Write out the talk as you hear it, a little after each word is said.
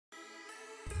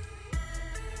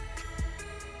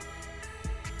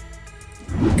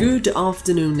Good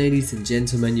afternoon ladies and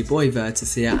gentlemen, your boy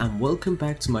Virtus here and welcome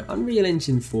back to my Unreal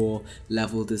Engine 4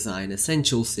 Level Design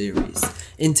Essentials series.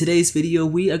 In today's video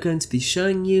we are going to be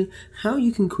showing you how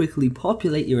you can quickly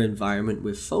populate your environment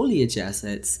with Foliage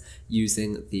Assets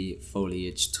using the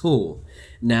Foliage Tool.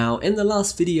 Now in the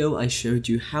last video I showed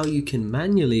you how you can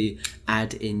manually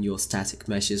add in your static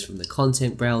meshes from the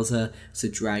content browser, so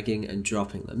dragging and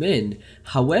dropping them in.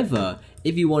 However,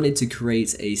 if you wanted to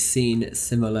create a scene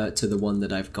similar to the one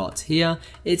that I've got here,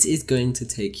 it is going to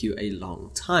take you a long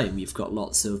time. You've got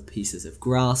lots of pieces of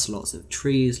grass, lots of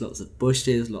trees, lots of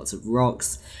bushes, lots of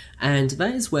rocks, and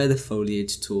that is where the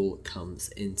Foliage Tool comes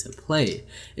into play.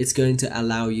 It's going to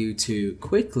allow you to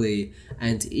quickly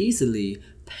and easily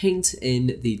paint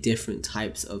in the different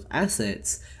types of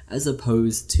assets as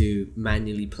opposed to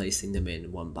manually placing them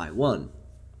in one by one.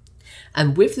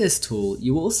 And with this tool,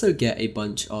 you also get a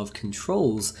bunch of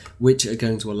controls which are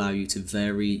going to allow you to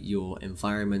vary your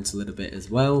environment a little bit as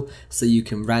well. So you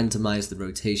can randomize the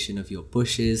rotation of your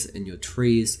bushes and your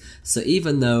trees. So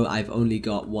even though I've only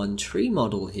got one tree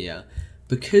model here,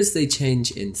 because they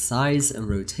change in size and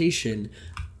rotation,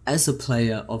 as a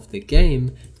player of the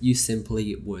game, you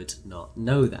simply would not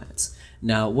know that.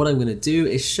 Now, what I'm going to do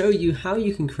is show you how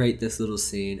you can create this little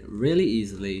scene really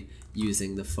easily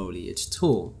using the Foliage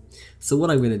Tool. So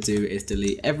what I'm going to do is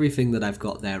delete everything that I've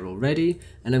got there already,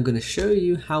 and I'm going to show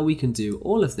you how we can do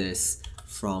all of this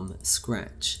from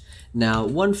scratch. Now,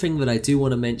 one thing that I do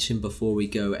want to mention before we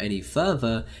go any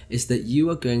further is that you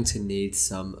are going to need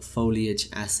some Foliage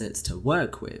assets to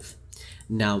work with.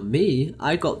 Now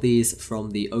I got these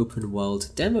from the Open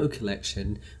World Demo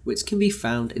Collection, which can be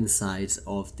found inside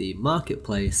of the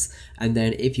marketplace, and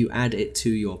then if you add it to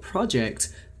your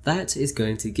project, that is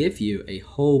going to give you a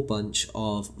whole bunch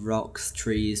of rocks,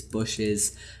 trees,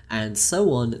 bushes, and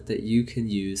so on that you can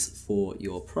use for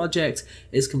your project.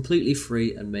 It's completely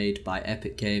free and made by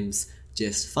Epic Games.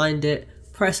 Just find it,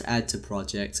 press add to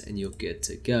project, and you're good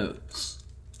to go.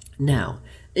 Now,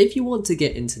 if you want to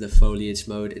get into the foliage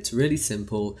mode, it's really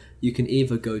simple. You can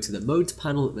either go to the modes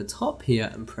panel at the top here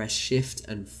and press Shift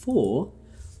and 4,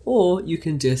 or you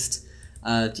can just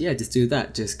do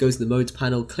that. Just go to the modes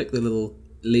panel, click the little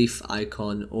leaf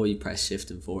icon, or you press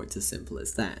Shift and 4. It's as simple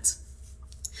as that.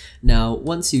 Now,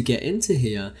 once you get into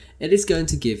here, it is going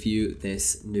to give you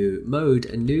this new mode,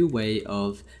 a new way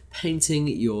of painting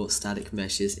your static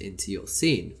meshes into your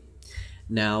scene.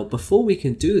 Now, before we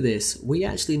can do this, we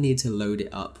actually need to load it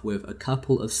up with a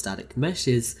couple of static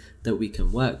meshes that we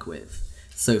can work with.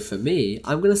 So for me,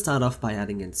 I'm going to start off by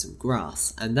adding in some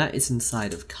grass, and that is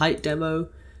inside of Kite Demo.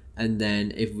 And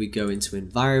then if we go into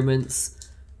environments,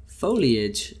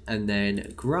 foliage, and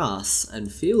then grass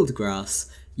and field grass,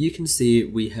 you can see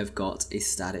we have got a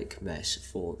static mesh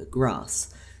for the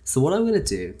grass. So what I'm going to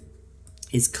do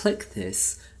is click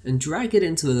this and drag it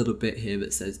into a little bit here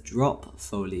that says drop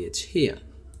foliage here.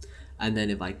 And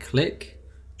then if I click,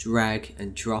 drag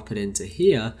and drop it into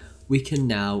here, we can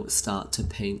now start to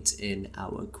paint in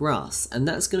our grass, and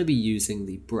that's going to be using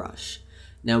the brush.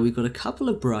 Now we've got a couple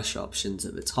of brush options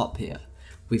at the top here.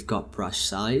 We've got brush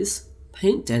size,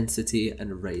 paint density, and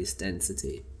erase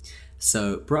density.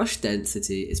 So brush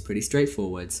density is pretty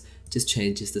straightforward, just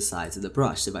changes the size of the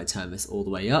brush. So if I turn this all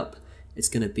the way up, it's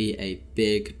going to be a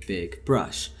big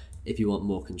brush. If you want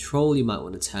more control, you might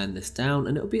want to turn this down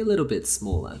and it'll be a little bit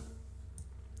smaller.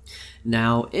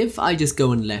 Now, if I just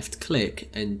go and left click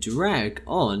and drag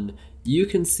on, you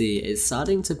can see it's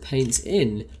starting to paint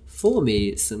in for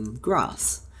me some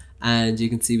grass. And you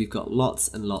can see we've got lots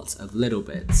and lots of little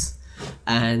bits.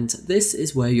 And this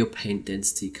is where your paint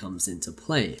density comes into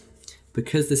play.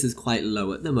 Because this is quite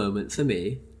low at the moment for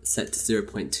me, set to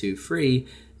 0.23,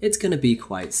 it's going to be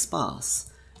quite sparse.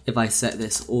 If I set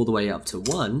this all the way up to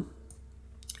 1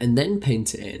 and then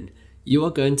paint it in, you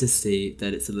are going to see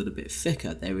that it's a little bit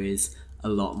thicker. There is a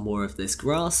lot more of this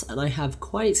grass, and I have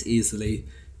quite easily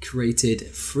created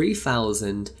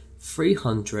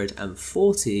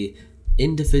 3,340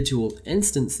 individual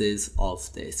instances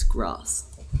of this grass.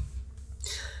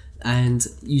 And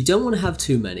you don't want to have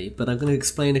too many, but I'm going to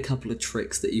explain a couple of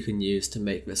tricks that you can use to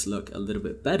make this look a little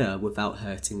bit better without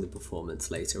hurting the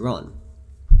performance later on.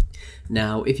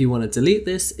 Now, if you want to delete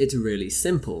this, it's really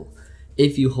simple.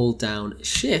 If you hold down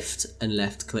Shift and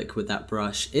left click with that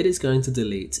brush, it is going to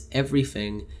delete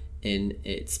everything in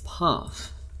its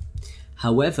path.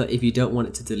 However, if you don't want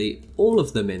it to delete all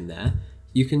of them in there,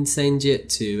 you can change it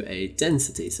to a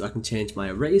density. So I can change my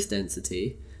erase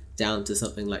density down to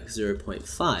something like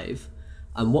 0.5,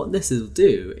 and what this will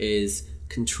do is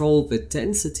control the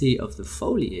density of the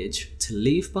foliage to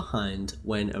leave behind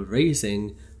when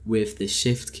erasing with the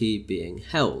Shift key being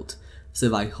held. So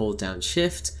if I hold down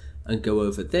Shift and go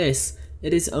over this,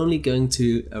 it is only going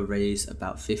to erase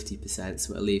about 50%,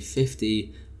 so it'll leave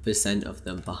 50% of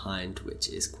them behind, which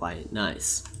is quite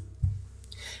nice.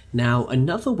 Now,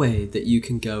 another way that you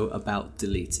can go about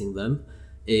deleting them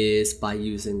is by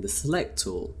using the Select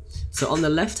tool. So on the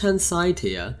left hand side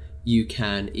here, you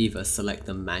can either select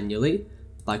them manually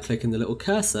by clicking the little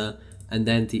cursor and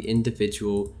then the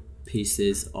individual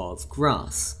pieces of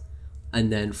grass.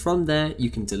 And then from there you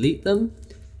can delete them,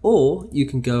 or you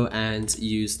can go and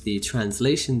use the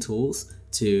translation tools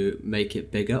to make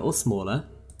it bigger or smaller,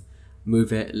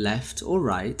 move it left or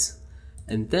right,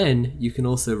 and then you can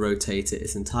also rotate it.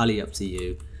 It's entirely up to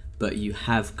you, but you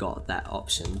have got that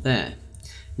option there.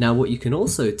 Now what you can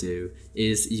also do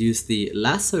is use the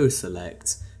Lasso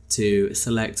select to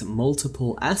select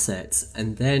multiple assets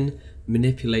and then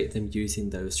manipulate them using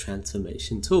those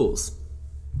transformation tools.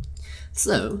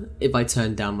 So if I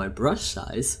turn down my brush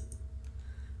size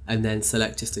and then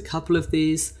select just a couple of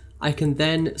these, I can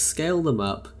then scale them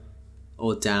up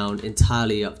or down,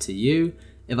 entirely up to you.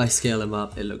 If I scale them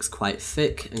up, it looks quite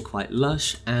thick and quite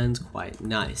lush and quite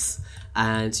nice.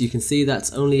 And you can see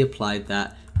that's only applied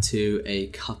that to a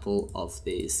couple of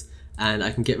these. And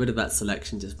I can get rid of that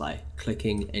selection just by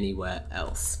clicking anywhere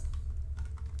else.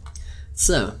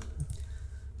 So,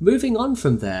 moving on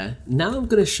from there, now I'm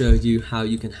going to show you how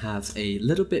you can have a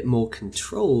little bit more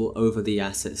control over the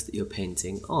assets that you're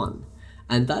painting on.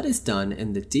 And that is done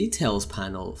in the details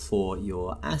panel for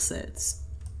your assets.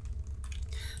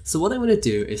 So what I'm going to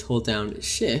do is hold down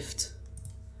Shift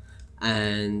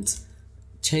and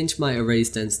change my erase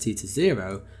density to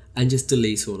 0 and just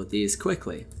delete all of these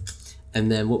quickly. And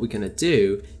then what we're going to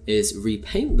do is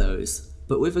repaint those,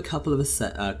 but with a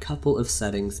couple of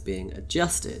settings being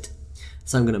adjusted.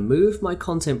 So I'm going to move my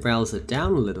content browser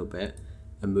down a little bit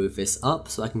and move this up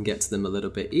so I can get to them a little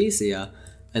bit easier,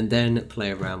 and then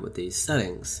play around with these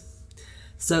settings.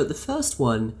 So the first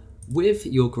one, with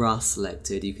your grass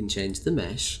selected, you can change the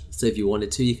mesh. So if you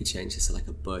wanted to, you could change this to like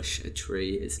a bush, a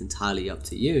tree. It's entirely up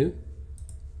to you.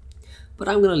 But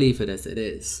I'm going to leave it as it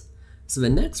is. So the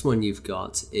next one you've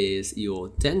got is your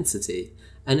density,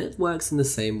 and it works in the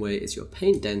same way as your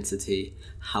paint density.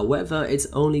 However, it's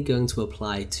only going to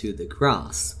apply to the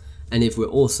grass. And if we're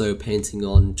also painting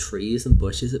on trees and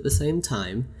bushes at the same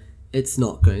time, it's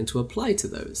not going to apply to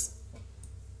those.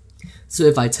 So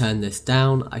if I turn this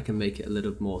down, I can make it a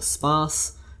little more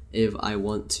sparse. If I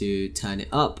want to turn it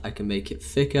up, I can make it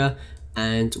thicker.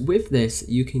 And with this,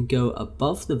 you can go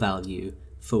above the value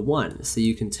for 1. So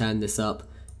you can turn this up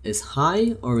as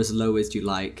high or as low as you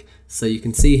like. So you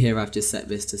can see here I've just set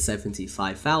this to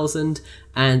 75,000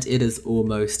 and it has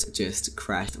almost just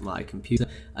crashed my computer,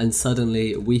 and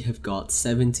suddenly we have got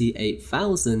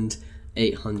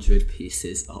 78,800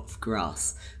 pieces of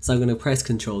grass. So I'm going to press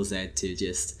Ctrl Z to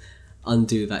just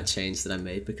undo that change that I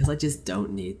made, because I just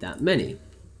don't need that many.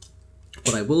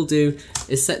 What I will do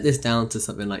is set this down to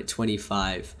something like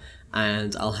 25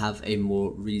 and I'll have a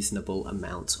more reasonable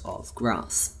amount of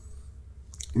grass.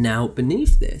 Now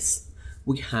beneath this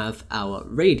we have our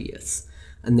radius,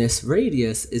 and this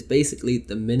radius is basically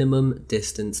the minimum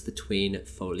distance between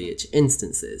foliage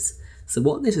instances. So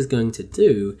what this is going to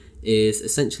do is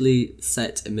essentially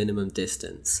set a minimum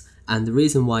distance, and the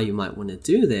reason why you might want to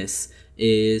do this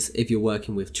is if you're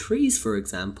working with trees, for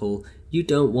example, you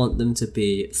don't want them to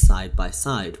be side by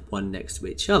side, one next to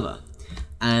each other.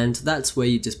 And that's where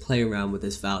you just play around with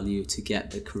this value to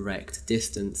get the correct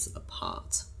distance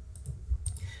apart.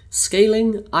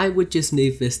 Scaling, I would just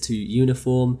leave this to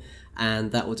uniform,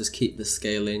 and that will just keep the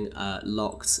scaling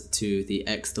locked to the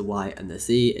X, the Y and the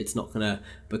Z. It's not going to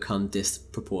become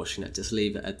disproportionate, just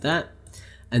leave it at that.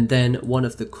 And then one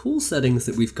of the cool settings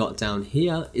that we've got down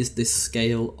here is the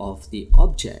scale of the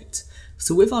object.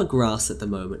 So with our grass at the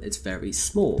moment, it's very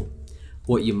small.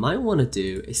 What you might want to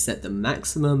do is set the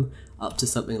maximum up to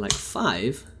something like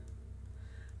 5,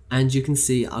 and you can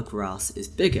see our grass is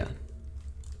bigger.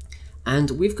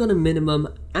 And we've got a minimum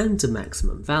and a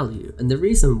maximum value, and the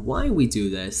reason why we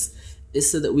do this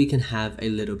is so that we can have a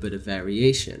little bit of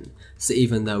variation. So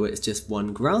even though it's just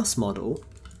one grass model,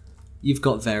 you've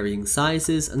got varying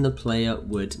sizes and the player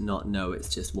would not know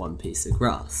it's just one piece of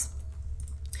grass.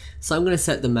 So I'm going to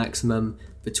set the maximum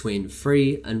between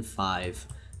 3 and 5,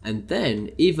 and then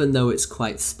even though it's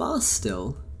quite sparse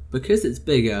still, because it's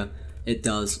bigger, it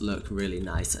does look really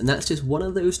nice. And that's just one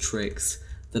of those tricks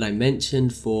that I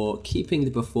mentioned for keeping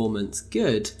the performance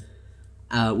good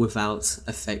without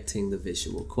affecting the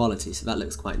visual quality. So that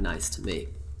looks quite nice to me.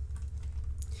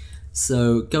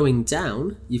 So going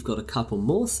down, you've got a couple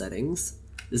more settings.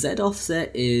 Z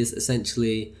offset is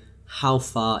essentially how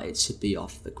far it should be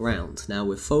off the ground. Now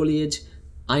with foliage,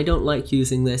 I don't like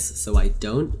using this, so I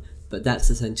don't, but that's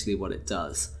essentially what it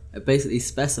does. It basically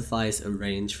specifies a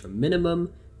range from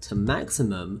minimum to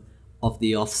maximum of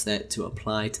the offset to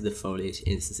apply to the foliage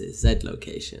instance's Z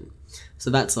location. So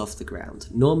that's off the ground.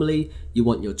 Normally, you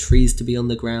want your trees to be on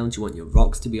the ground, you want your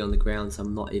rocks to be on the ground, so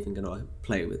I'm not even going to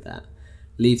play with that.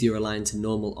 Leave your align to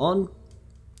normal on,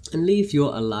 and leave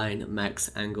your align max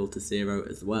angle to 0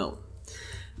 as well.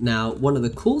 Now, one of the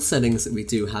cool settings that we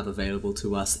do have available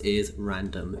to us is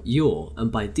random yaw,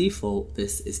 and by default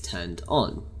this is turned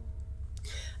on.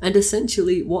 And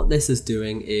essentially what this is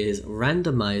doing is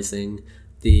randomizing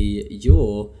the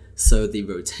yaw, so the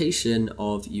rotation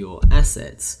of your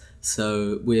assets.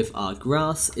 So with our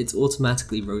grass, it's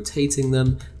automatically rotating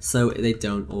them so they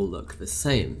don't all look the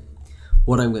same.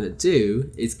 What I'm going to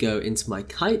do is go into my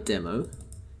kite demo,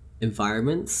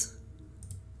 environments,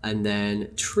 and then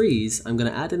trees. I'm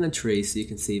going to add in a tree so you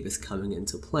can see this coming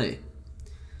into play.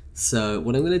 So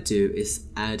what I'm going to do is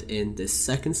add in this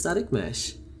second static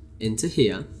mesh into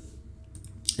here,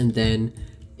 and then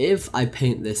if I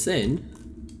paint this in,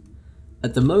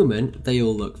 at the moment they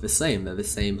all look the same. They're the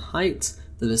same height,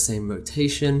 they're the same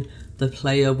rotation. The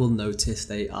player will notice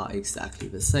they are exactly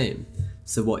the same.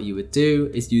 So what you would do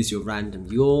is use your random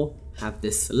yaw, have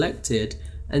this selected,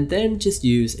 and then just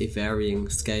use a varying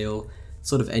scale,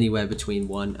 sort of anywhere between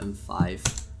 1 and 5.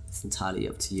 It's entirely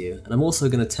up to you. And I'm also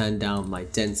going to turn down my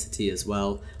density as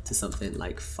well to something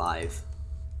like 5.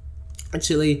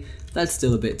 Actually, that's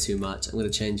still a bit too much. I'm going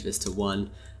to change this to 1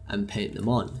 and paint them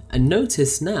on. And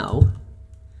notice now,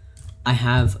 I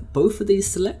have both of these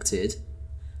selected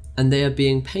and they are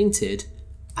being painted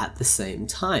at the same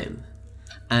time.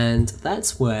 And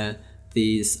that's where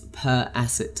these per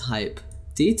asset type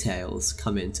details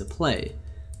come into play,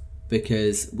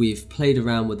 because we've played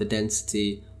around with the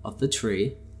density of the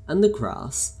tree and the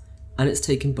grass, and it's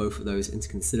taken both of those into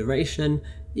consideration,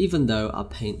 even though our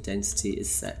paint density is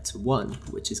set to 1,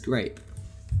 which is great.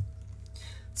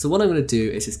 So what I'm going to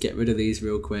do is just get rid of these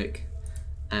real quick,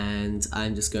 and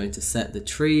I'm just going to set the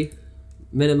tree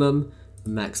minimum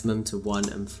and maximum to 1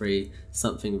 and 3,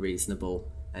 something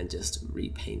reasonable, and just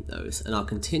repaint those. And I'll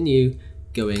continue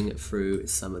going through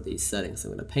some of these settings.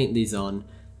 I'm going to paint these on,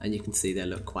 and you can see they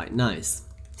look quite nice.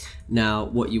 Now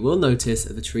what you will notice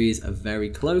are the trees are very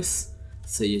close,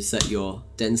 so you set your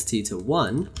density to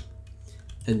 1,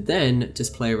 and then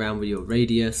just play around with your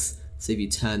radius. So if you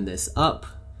turn this up,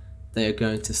 they are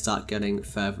going to start getting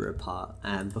further apart,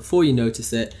 and before you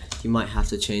notice it, you might have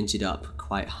to change it up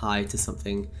quite high to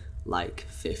something like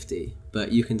 50.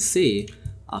 But you can see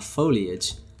our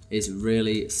foliage is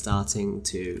really starting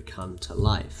to come to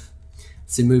life.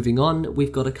 So moving on,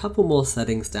 we've got a couple more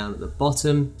settings down at the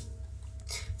bottom,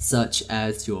 such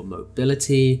as your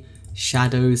mobility,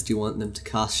 shadows. Do you want them to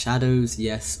cast shadows,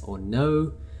 yes or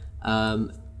no?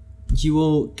 You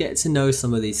will get to know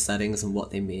some of these settings and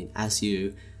what they mean as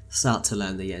you start to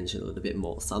learn the engine a little bit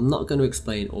more. So I'm not going to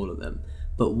explain all of them,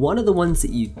 but one of the ones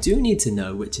that you do need to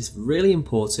know, which is really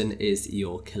important, is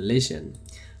your collision.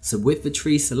 So with the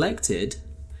tree selected,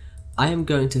 I am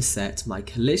going to set my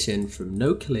collision from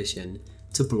no collision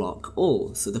to block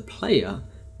all, so the player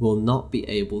will not be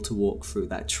able to walk through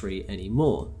that tree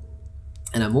anymore.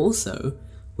 And I'm also,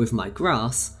 with my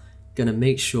grass, going to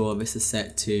make sure this is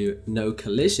set to no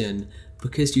collision,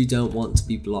 because you don't want to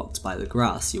be blocked by the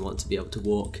grass. You want to be able to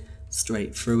walk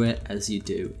straight through it as you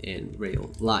do in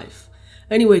real life.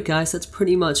 Anyway guys, that's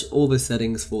pretty much all the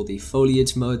settings for the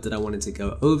foliage mode that I wanted to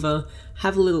go over.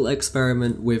 Have a little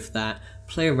experiment with that,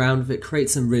 play around with it, create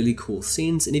some really cool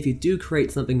scenes, and if you do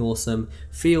create something awesome,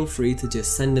 feel free to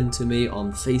just send them to me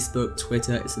on Facebook,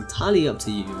 Twitter. It's entirely up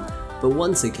to you. But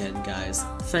once again guys,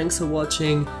 thanks for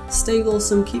watching, stay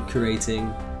awesome, keep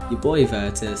creating. Your boy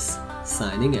Virtus,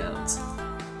 signing out.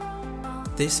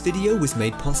 This video was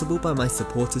made possible by my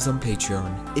supporters on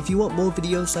Patreon. If you want more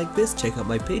videos like this, check out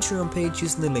my Patreon page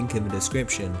using the link in the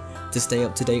description. To stay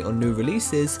up to date on new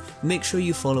releases, make sure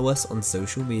you follow us on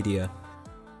social media.